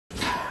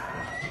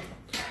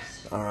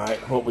Alright,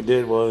 what we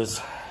did was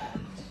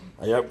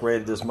I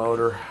upgraded this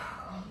motor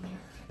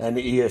and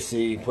the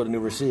ESC, put a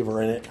new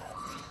receiver in it.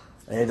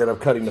 I ended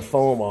up cutting the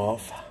foam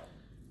off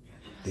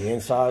the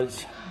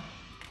insides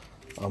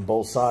on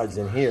both sides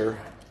in here.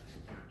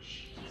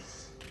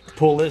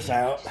 Pull this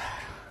out.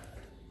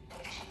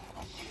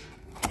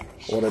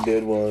 What I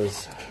did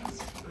was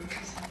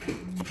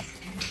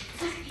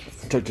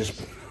took this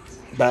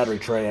battery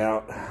tray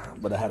out,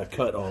 but I had to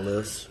cut all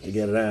this to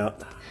get it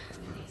out.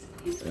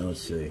 And let's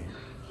see.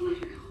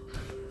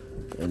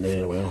 And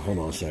then, well, hold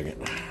on a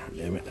second.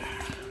 Damn it.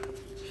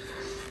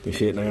 You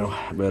see it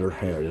now? Better.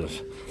 There it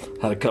is.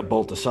 Had to cut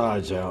both the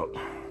sides out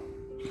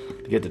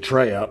to get the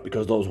tray out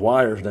because those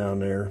wires down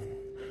there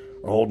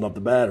are holding up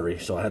the battery.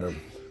 So I had to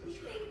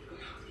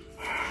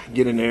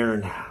get in there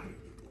and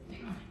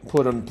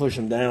push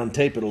them down,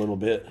 tape it a little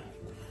bit,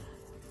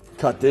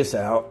 cut this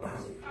out.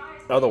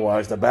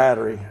 Otherwise, the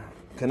battery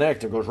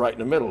connector goes right in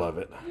the middle of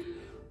it.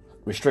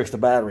 Restricts the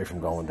battery from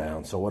going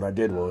down. So what I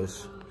did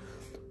was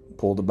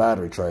pulled the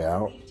battery tray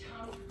out,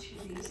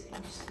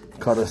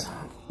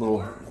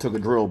 took a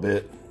drill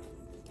bit,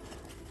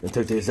 and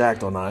took the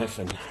X-Acto knife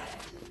and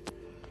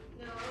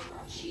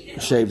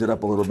shaved it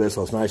up a little bit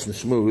so it's nice and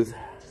smooth.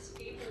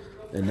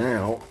 And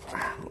now,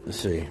 let's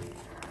see.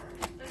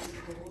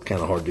 Kind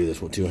of hard to do this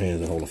with two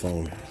hands and hold the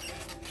phone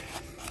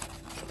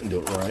and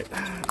do it right.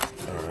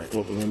 All right,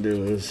 what we're gonna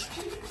do is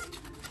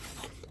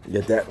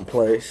get that in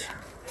place.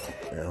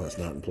 No, it's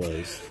not in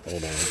place.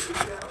 Hold on.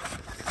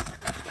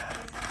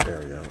 There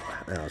we go.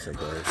 Now it's in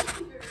place.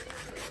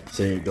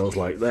 See, it goes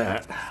like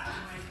that.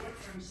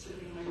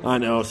 I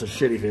know it's a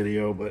shitty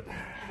video, but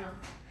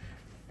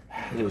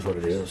it is what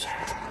it is.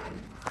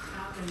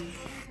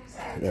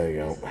 There you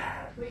go.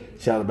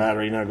 See how the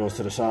battery now goes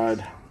to the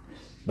side?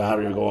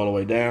 Battery will go all the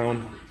way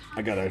down.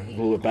 I gotta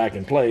glue it back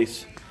in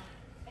place.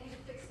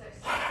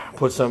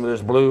 Put some of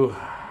this blue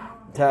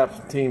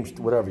tap teams,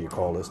 whatever you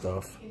call this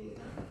stuff.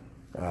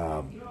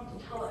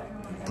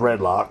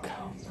 Thread lock,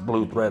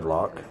 blue thread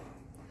lock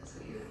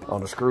on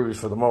the screws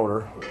for the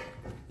motor.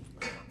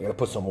 You gotta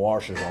put some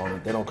washers on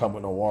it. They don't come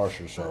with no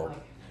washers, so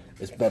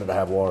it's better to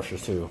have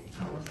washers too.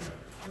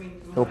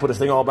 We'll put this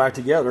thing all back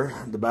together.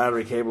 The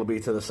battery cable will be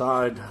to the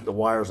side. The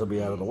wires will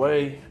be out of the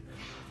way.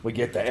 We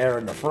get the air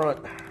in the front,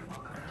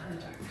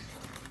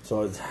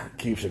 so it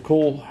keeps it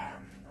cool.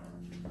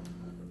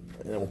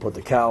 And then we'll put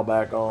the cowl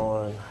back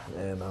on,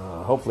 and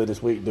hopefully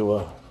this week do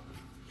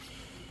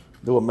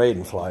a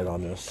maiden flight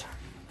on this.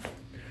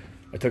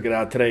 I took it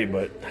out today,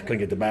 but I couldn't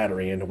get the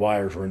battery in. The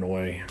wires were in the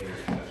way.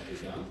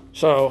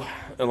 So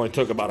it only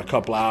took about a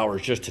couple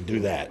hours just to do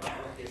that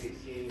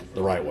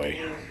the right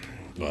way.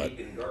 But,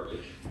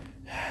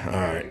 all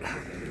right.